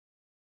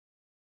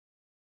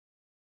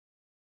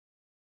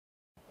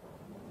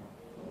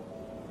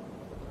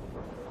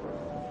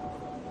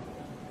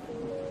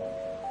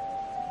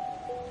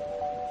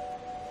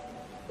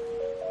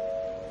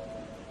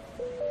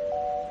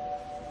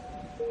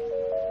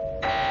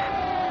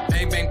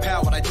Bang, bang,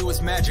 pow, what I do is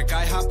magic.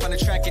 I hop on the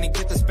track and he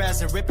get the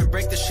spaz and rip and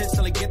break the shit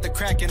till he get the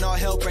crack. And all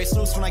hell breaks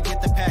loose when I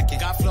get the packing.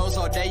 Got flows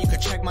all day, you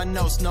can check my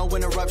notes. No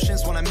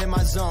interruptions when I'm in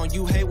my zone.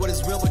 You hate what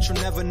is real, but you'll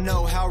never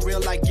know how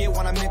real I get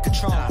when I'm in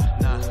control.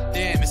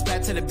 Damn, it's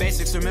back to the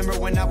basics. Remember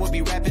when I would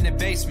be rapping in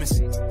basements?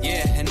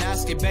 Yeah, and now I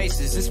skip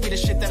bases. This be the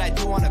shit that I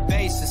do on a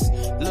basis.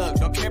 Look,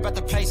 don't care about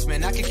the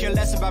placement. I could care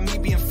less about me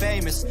being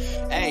famous.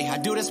 Hey, I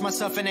do this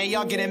myself and they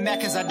all getting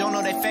mad cause I don't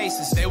know their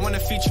faces. They want a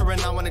feature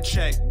and I want a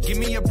check. Give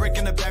me a brick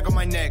and a bag on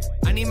my neck.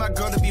 I need my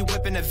girl to be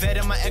whipping a vet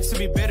and my ex to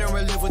be bitter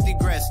and live with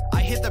regrets.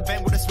 I hit the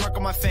bank with a smirk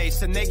on my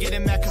face and they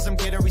getting mad cause I'm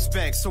getting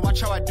respect. So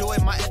watch how I do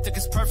it, my ethic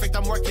is perfect.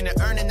 I'm working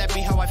to earn and that be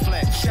how I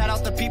flex. Shout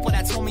out the people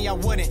that told me I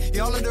wouldn't.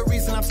 Y'all are the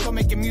reason I'm still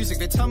making music.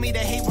 They tell me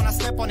they hate when I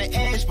step on the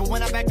edge, but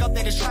when I back up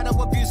they just try to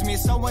abuse me.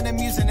 It's so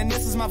unamusing and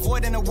this is my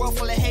void in a world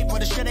full of hate, but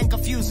the shit ain't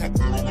confusing.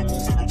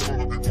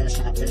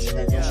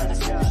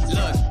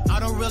 Look, I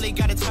don't really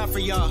got a time for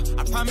y'all.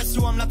 I promise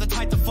you I'm not the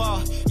type to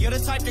fall. You're the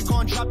type to go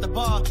and drop the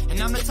ball, and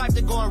I'm the type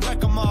to go and wreck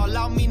them all. I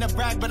don't mean to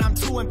brag, but I'm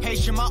too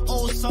impatient. My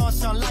old songs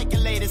sound like the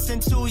latest. In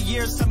 2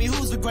 years, tell me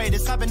who's the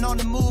greatest. I've been on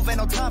the move, ain't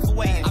no time for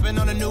waiting. I've been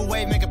on a new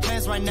wave, making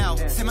plans right now.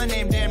 Say my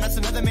name, damn, that's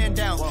another man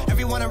down.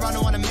 Everyone around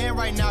who want a man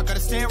right now. Gotta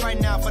stand right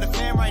now for the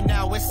fan right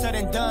now. It's said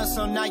and done,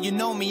 so now you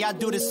know me. I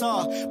do this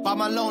all by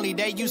my lonely.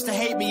 They used to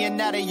hate me and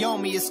now they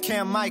own me. It's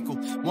Cam Michael,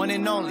 one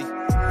and only.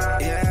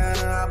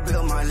 Yeah, I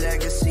built my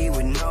legacy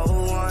with no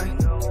one.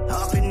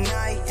 Up at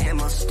night,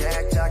 ammo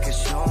stacked, I can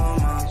show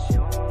 'em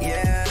up.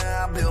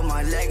 Yeah, I built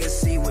my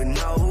legacy with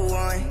no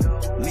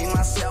one. Me,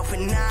 myself,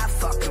 and I,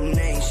 fuck them,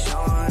 they ain't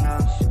showing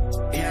up.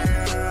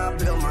 Yeah,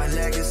 I built my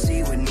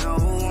legacy with no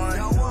one.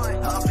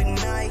 Up at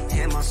night,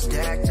 ammo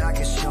stacked, I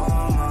can show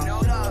 'em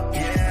up.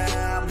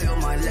 Yeah, I built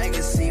my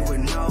legacy with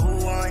no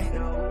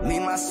one. Me,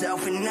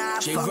 myself, and I,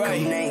 fuck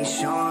them, they ain't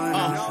showing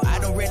up. I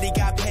don't really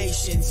got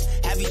patience.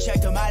 Have you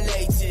checked on my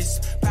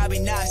latest? Probably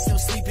not, still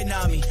sleeping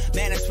on me.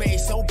 Man, I swear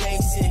it's so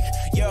basic.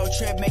 Euro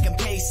trip making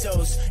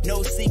pesos.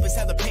 No sleep is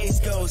how the pace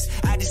goes.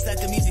 I just let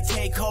the music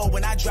take hold.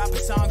 When I drop a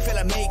song, feel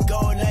I make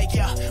gold. Like,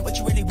 yeah, what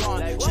you really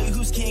want? Show you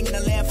who's king in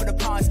the land for the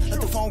pawns. Let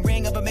the phone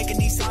ring up and making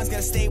these songs.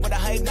 Gotta stay with the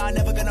hype, nah,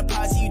 never gonna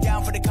pause. See you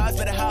down for the cause,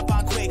 better hop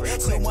on quick.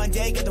 So one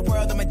day, get the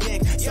world on my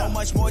dick. So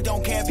much more,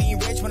 don't care being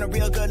rich. Want a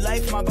real good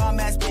life for my bomb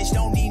ass bitch.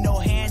 Don't need no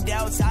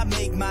handouts, I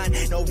make mine.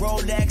 No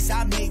Rolex,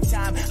 I make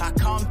time. I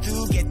come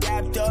through, get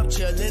dapped up,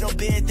 chill a little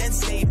bit, then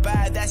say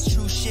bye. That's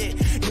true shit.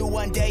 Knew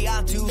one day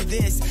I'll do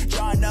this.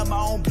 Drawing up my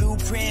own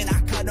blueprint, I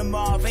cut them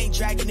off. Ain't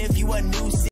dragging if you a new